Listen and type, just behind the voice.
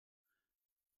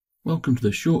Welcome to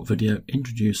this short video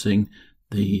introducing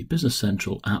the Business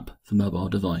Central app for mobile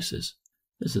devices.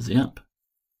 This is the app,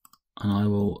 and I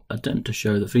will attempt to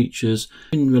show the features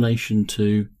in relation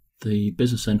to the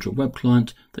Business Central web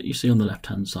client that you see on the left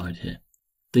hand side here.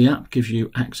 The app gives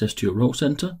you access to your role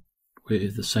center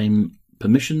with the same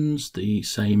permissions, the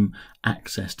same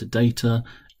access to data.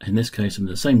 In this case, I'm in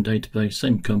the same database,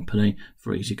 same company,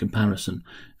 for easy comparison.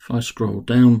 If I scroll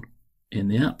down in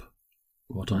the app,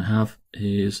 what I have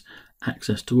is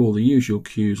access to all the usual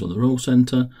queues on the role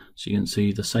center, so you can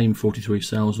see the same 43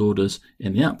 sales orders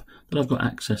in the app that I've got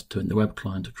access to in the web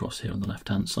client across here on the left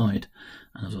hand side.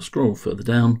 And as I scroll further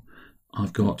down,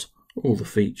 I've got all the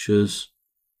features,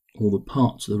 all the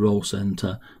parts of the role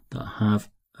center that I have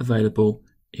available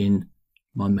in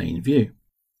my main view.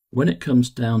 When it comes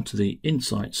down to the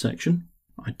Insights section,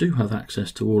 I do have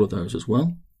access to all of those as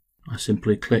well. I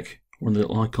simply click one of the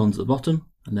little icons at the bottom,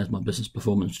 and there's my business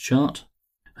performance chart.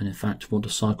 And in fact, if I want to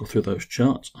cycle through those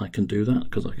charts, I can do that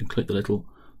because I can click the little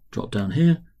drop down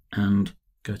here and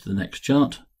go to the next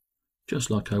chart,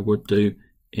 just like I would do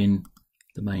in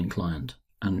the main client.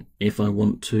 And if I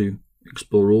want to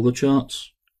explore all the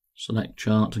charts, select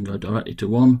chart and go directly to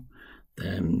one,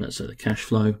 then let's say the cash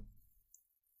flow,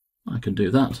 I can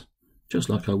do that just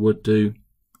like I would do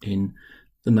in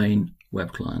the main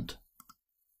web client.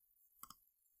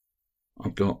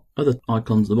 I've got other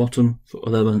icons at the bottom for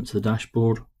other elements of the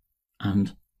dashboard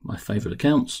and my favorite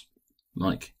accounts,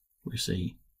 like we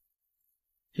see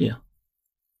here.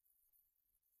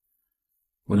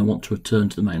 When I want to return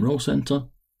to the main role center,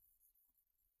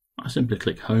 I simply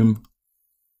click home,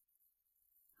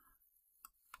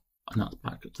 and that's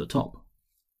back at the top.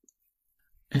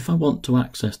 If I want to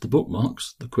access the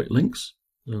bookmarks, the quick links,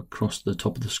 across the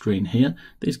top of the screen here,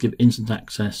 these give instant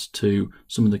access to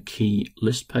some of the key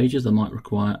list pages that might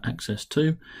require access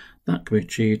to. That can be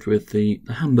achieved with the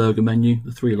hamburger menu,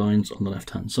 the three lines on the left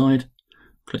hand side.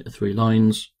 Click the three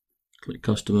lines, click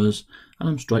customers, and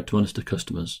I'm straight to my list of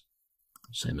customers.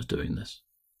 Same as doing this.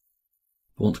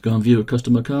 If I want to go and view a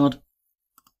customer card,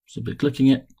 simply clicking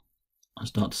it, I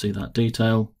start to see that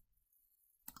detail.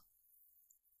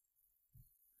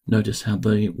 Notice how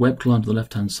the web client on the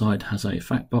left hand side has a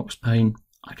fact box pane.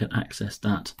 I can access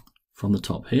that from the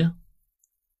top here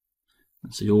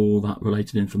and see all that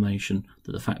related information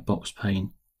that the fact box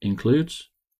pane includes.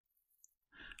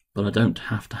 But I don't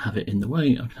have to have it in the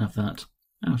way. I can have that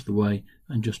out of the way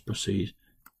and just proceed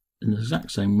in the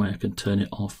exact same way I can turn it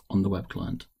off on the web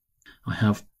client. I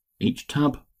have each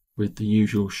tab with the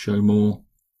usual show more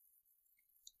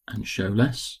and show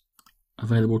less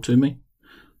available to me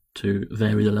to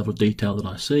vary the level of detail that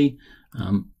I see.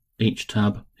 Each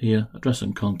tab here, address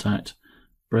and contact,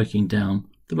 breaking down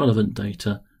the relevant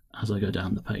data as I go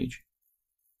down the page.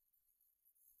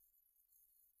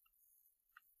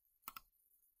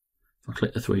 If I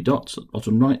click the three dots at the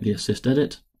bottom right, the assist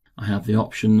edit, I have the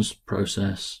options,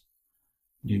 process,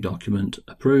 new document,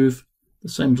 approve, the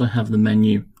same as I have the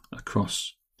menu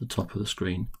across the top of the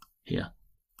screen here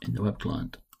in the web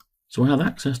client. So I have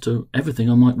access to everything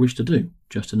I might wish to do,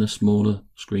 just in a smaller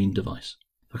screen device.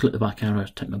 If I click the back arrow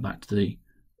to take me back to the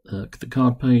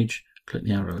card page, click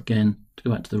the arrow again to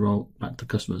go back to the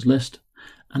customer's list,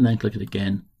 and then click it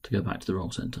again to go back to the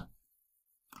role center.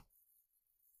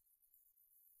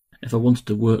 If I wanted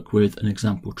to work with an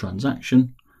example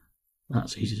transaction,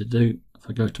 that's easy to do. If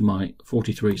I go to my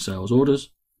 43 sales orders,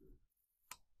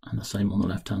 and the same on the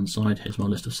left hand side, here's my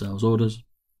list of sales orders.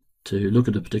 To look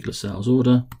at a particular sales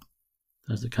order,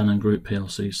 there's the Canon Group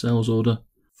PLC sales order,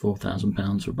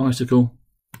 £4,000 for a bicycle.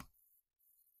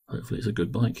 Hopefully it's a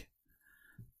good bike.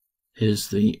 Here's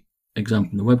the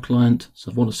example in the web client. So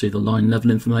if I want to see the line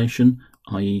level information,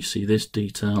 i.e. see this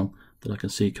detail that I can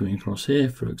see coming across here,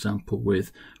 for example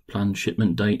with planned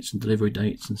shipment dates and delivery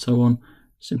dates and so on,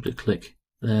 simply click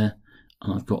there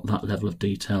and I've got that level of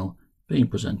detail being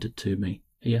presented to me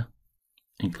here,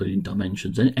 including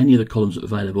dimensions. Any of the columns that are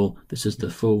available, this is the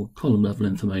full column level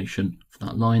information for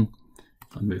that line.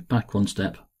 If I move back one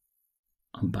step,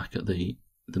 I'm back at the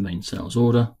main sales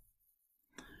order.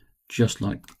 Just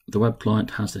like the web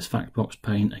client has this fact box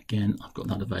pane, again, I've got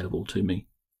that available to me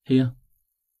here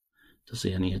to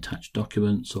see any attached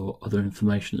documents or other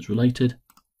information that's related.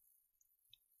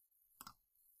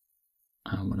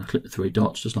 And when I click the three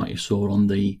dots, just like you saw on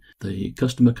the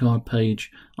customer card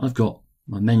page, I've got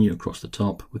my menu across the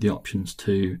top with the options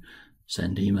to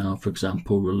send email, for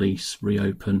example, release,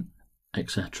 reopen,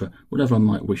 etc. Whatever I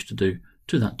might wish to do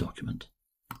to that document.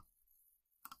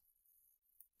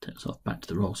 Takes off back to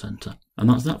the role center. And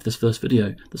that's that for this first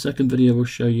video. The second video will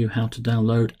show you how to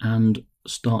download and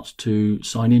start to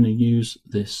sign in and use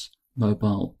this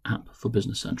mobile app for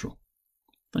Business Central.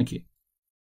 Thank you.